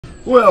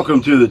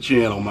Welcome to the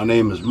channel. My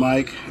name is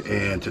Mike,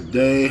 and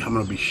today I'm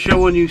going to be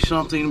showing you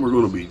something. We're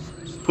going to be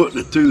putting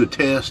it through the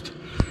test,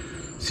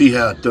 see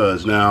how it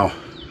does. Now,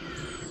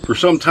 for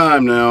some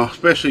time now,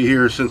 especially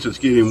here since it's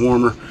getting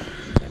warmer,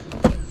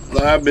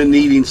 I've been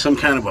needing some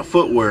kind of a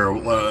footwear,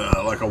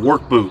 like a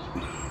work boot.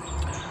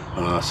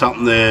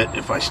 Something that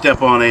if I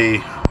step on a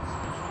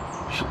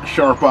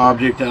sharp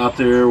object out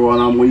there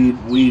while I'm weed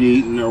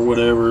eating or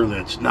whatever,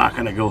 that's not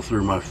going to go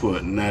through my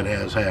foot, and that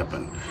has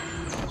happened.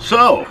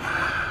 So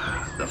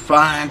the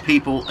fine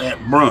people at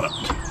Brunt,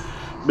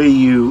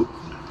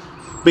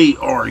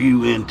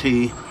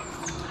 B-R-U-N-T,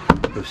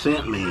 have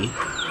sent me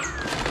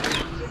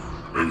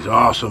these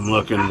awesome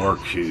looking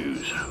work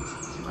shoes.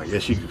 I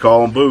guess you could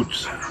call them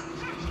boots.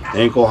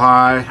 Ankle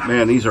high.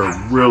 Man, these are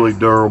really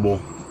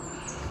durable.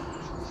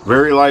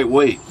 Very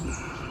lightweight.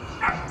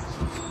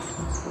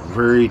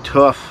 Very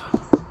tough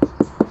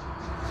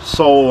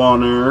sole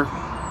on there.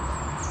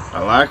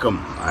 I like them.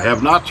 I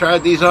have not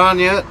tried these on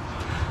yet.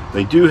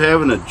 They do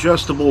have an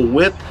adjustable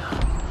width.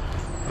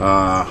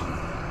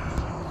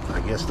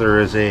 I guess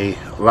there is a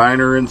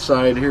liner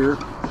inside here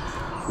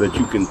that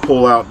you can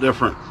pull out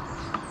different.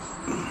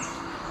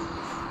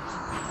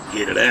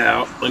 Get it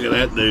out. Look at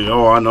that dude.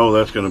 Oh, I know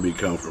that's going to be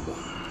comfortable.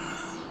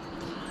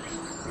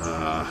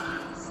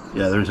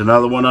 Yeah, there's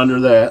another one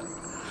under that.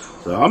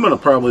 So I'm going to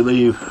probably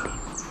leave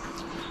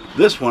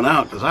this one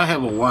out because I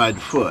have a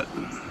wide foot.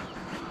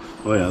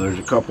 Oh yeah, there's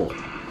a couple.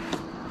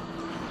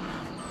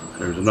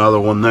 There's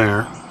another one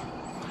there.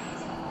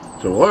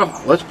 So,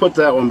 well, let's put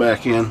that one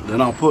back in,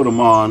 then I'll put them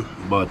on.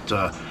 But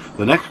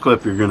the next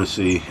clip you're going to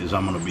see is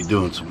I'm going to be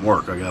doing some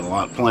work. I got a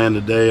lot planned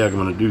today. I'm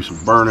going to do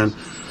some burning.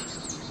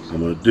 I'm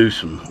going to do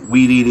some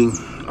weed eating.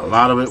 A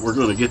lot of it, we're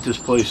going to get this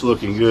place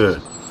looking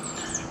good.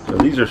 So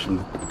these are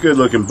some good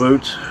looking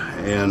boots,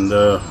 and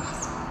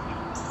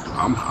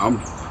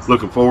I'm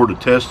looking forward to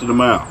testing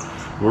them out.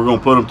 We're going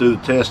to put them through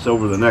the test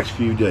over the next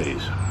few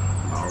days.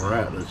 All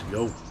right, let's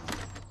go.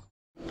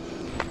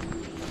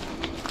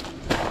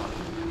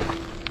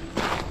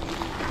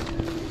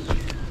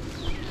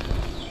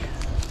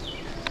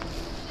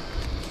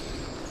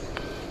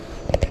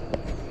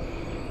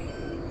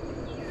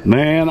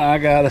 Man, I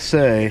gotta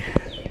say,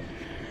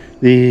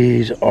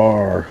 these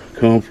are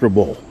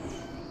comfortable.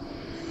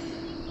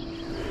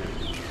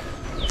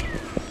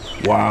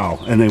 Wow,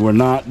 and they were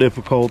not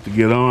difficult to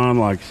get on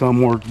like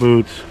some work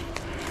boots.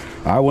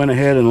 I went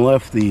ahead and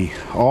left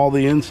all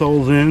the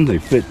insoles in. They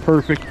fit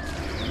perfect.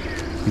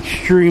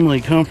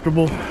 Extremely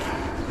comfortable.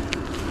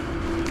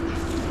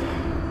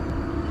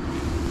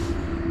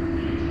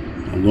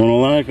 I'm gonna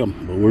like them,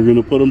 but we're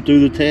gonna put them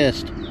through the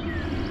test.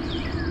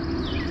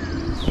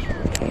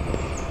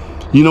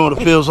 You know what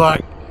it feels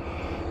like?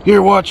 You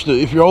ever watched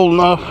if you're old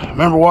enough,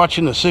 remember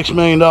watching the $6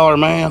 Million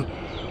Man,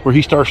 where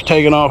he starts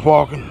taking off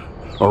walking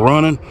or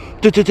running?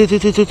 But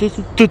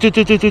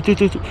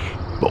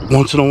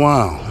once in a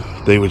while,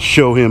 they would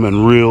show him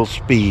in real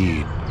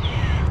speed.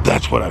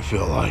 That's what I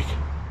feel like.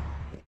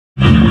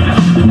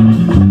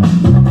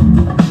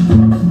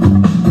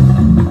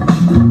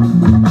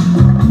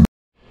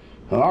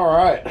 All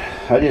right,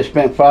 I just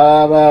spent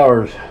 5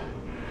 hours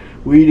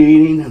weed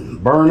eating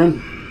and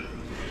burning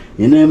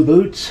in them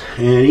boots,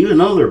 and even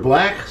though they're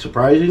black,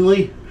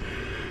 surprisingly,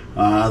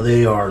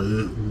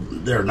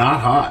 they're not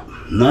hot.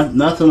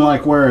 Nothing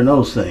like wearing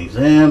those things.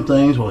 Them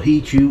things will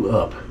heat you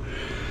up,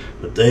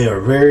 but they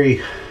are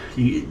very,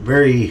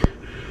 very,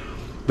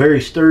 very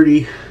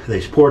sturdy.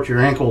 They support your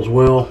ankles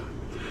well.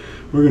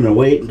 We're gonna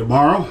wait, and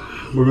tomorrow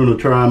we're gonna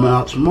try them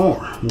out some more.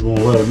 We're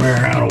gonna let them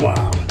air out a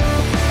while.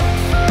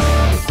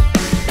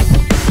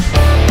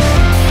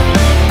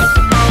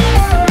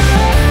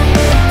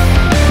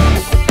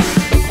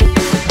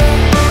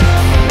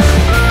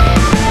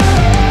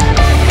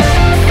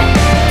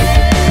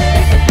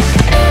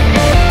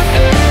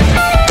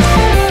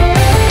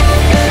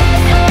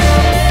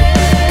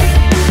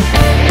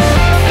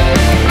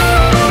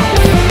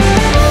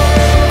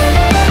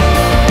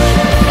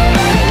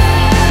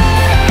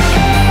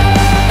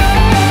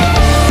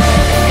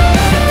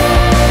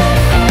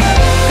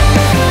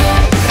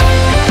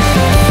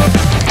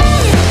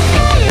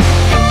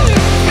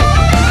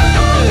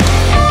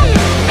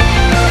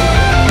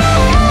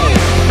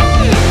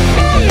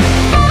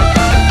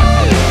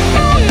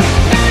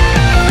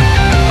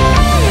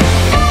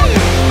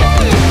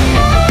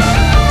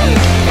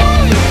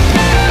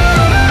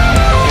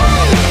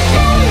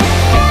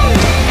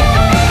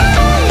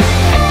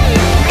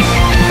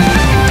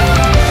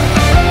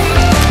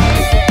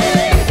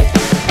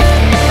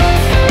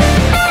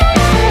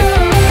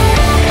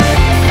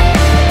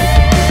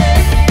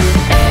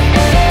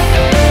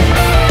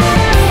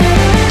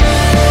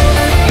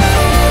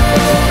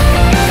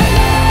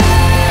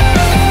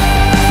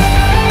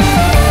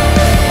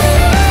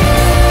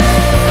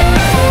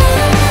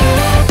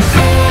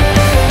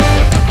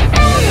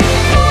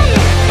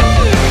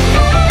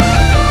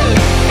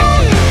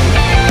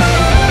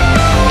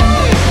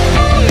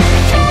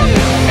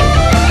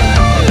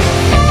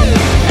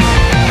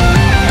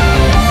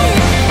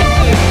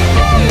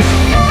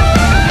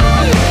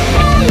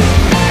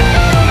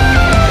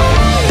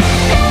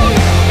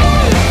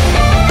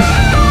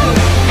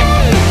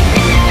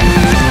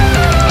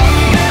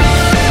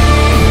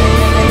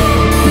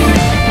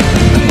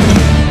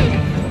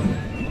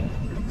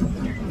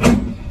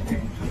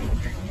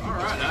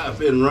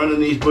 been running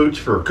these boots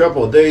for a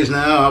couple of days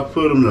now. I've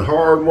put them to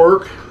hard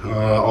work.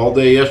 All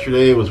day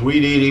yesterday was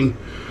weed eating,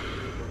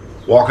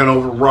 walking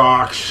over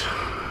rocks,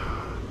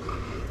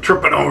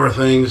 tripping over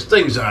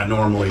things I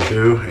normally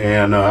do.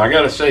 And I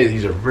gotta say,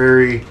 these are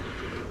very,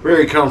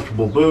 very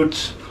comfortable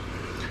boots.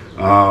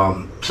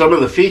 Some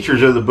of the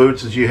features of the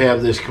boots is you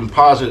have this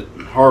composite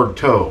hard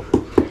toe.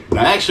 And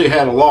I actually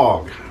had a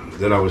log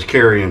that I was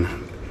carrying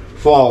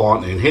fall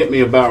on and hit me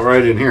about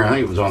right in here. I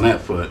think it was on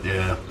that foot,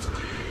 yeah.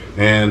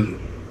 And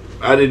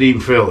I didn't even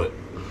feel it.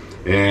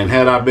 And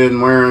had I been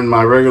wearing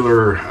my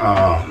regular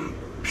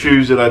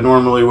shoes that I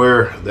normally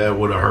wear, that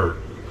would have hurt.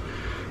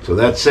 So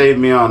that saved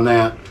me on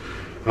that.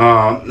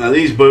 Now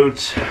these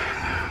boots,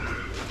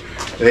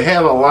 they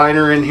have a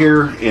liner in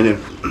here, and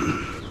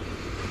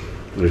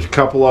there's a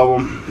couple of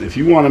them. If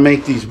you want to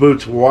make these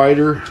boots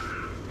wider,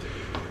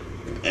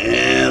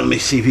 and let me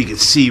see if you can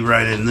see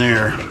right in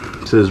there.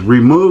 It says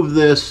remove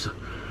this.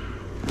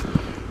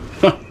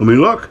 Let me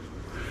look.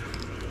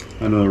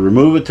 I'm going to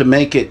remove it to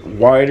make it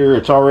wider.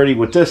 It's already,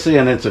 with this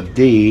in, it's a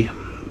D.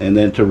 And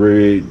then to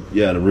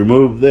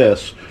remove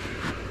this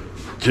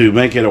to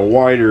make it a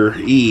wider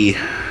E,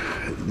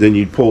 then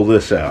you'd pull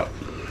this out.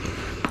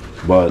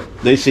 But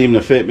they seem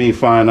to fit me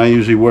fine. I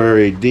usually wear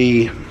a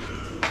D,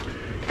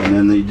 and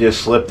then you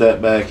just slip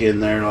that back in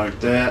there like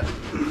that.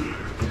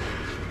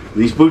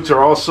 These boots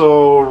are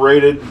also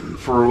rated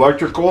for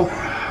electrical.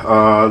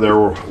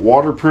 They're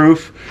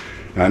waterproof.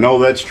 I know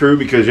that's true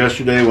because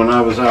yesterday when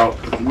I was out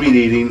weed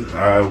eating,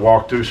 I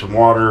walked through some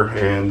water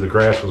and the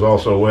grass was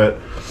also wet,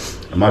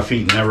 and my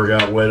feet never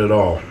got wet at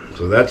all.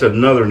 So that's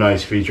another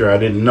nice feature. I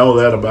didn't know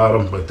that about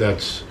them, but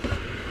that's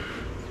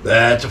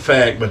a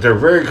fact. But they're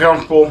very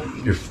comfortable.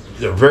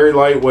 They're very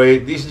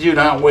lightweight. These do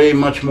not weigh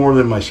much more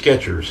than my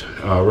Skechers,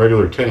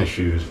 regular tennis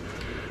shoes,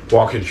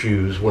 walking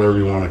shoes, whatever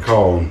you want to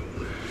call them.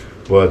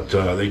 But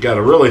they got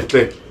a really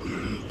thick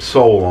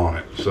sole on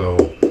it, so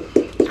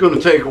it's going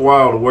to take a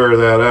while to wear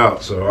that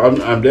out. So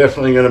I'm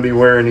definitely going to be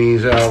wearing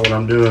these out when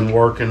I'm doing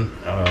working.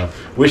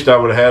 Wished I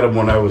would have had them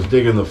when I was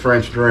digging the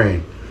French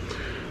drain.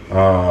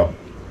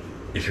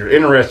 If you're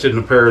interested in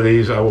a pair of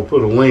these, I will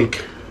put a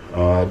link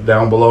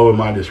down below in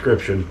my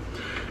description.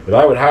 But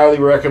I would highly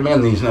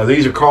recommend these. Now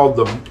these are called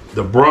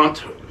the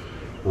Brunt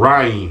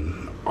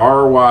Ryng,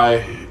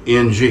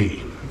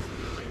 R-Y-N-G,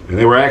 and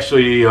they were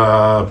actually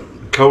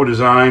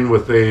co-designed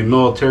with a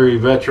military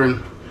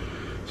veteran.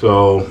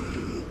 So,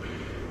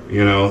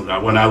 you know,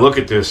 when I look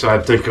at this, I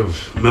think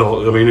of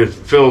it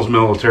feels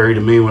military to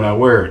me when I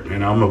wear it.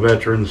 And I'm a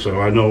veteran, so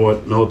I know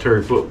what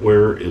military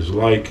footwear is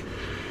like.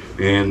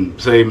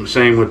 And same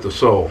with the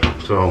sole.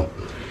 So,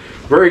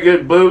 very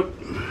good boot.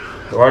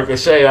 Like I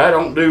say, I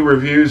don't do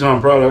reviews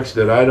on products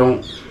that I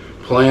don't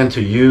plan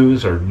to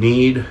use or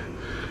need.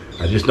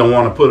 I just don't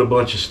want to put a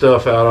bunch of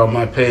stuff out on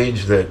my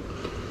page that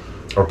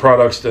are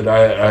products that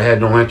I had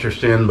no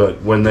interest in.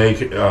 But when they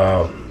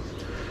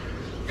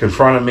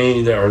confronted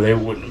me, or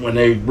when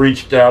they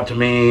reached out to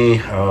me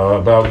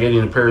about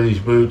getting a pair of these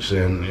boots,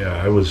 and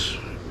yeah, I was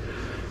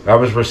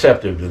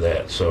receptive to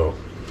that. So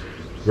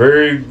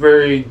very,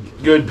 very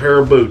good pair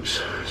of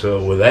boots.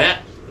 So with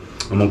that,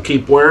 I'm gonna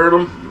keep wearing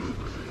them.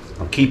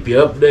 I'll keep you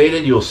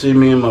updated. You'll see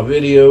me in my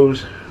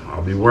videos.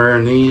 I'll be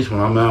wearing these when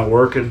I'm out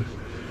working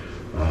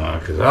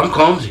because I'm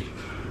clumsy.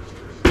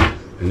 And,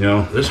 you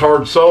know, this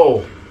hard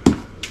sole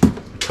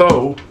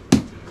toe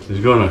is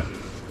gonna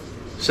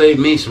save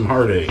me some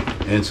heartache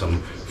and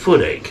some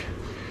foot ache.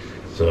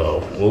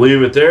 So we'll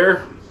leave it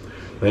there.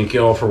 Thank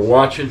you all for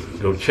watching.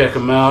 Go check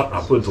them out.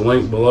 I'll put the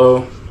link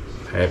below.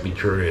 Happy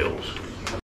trails.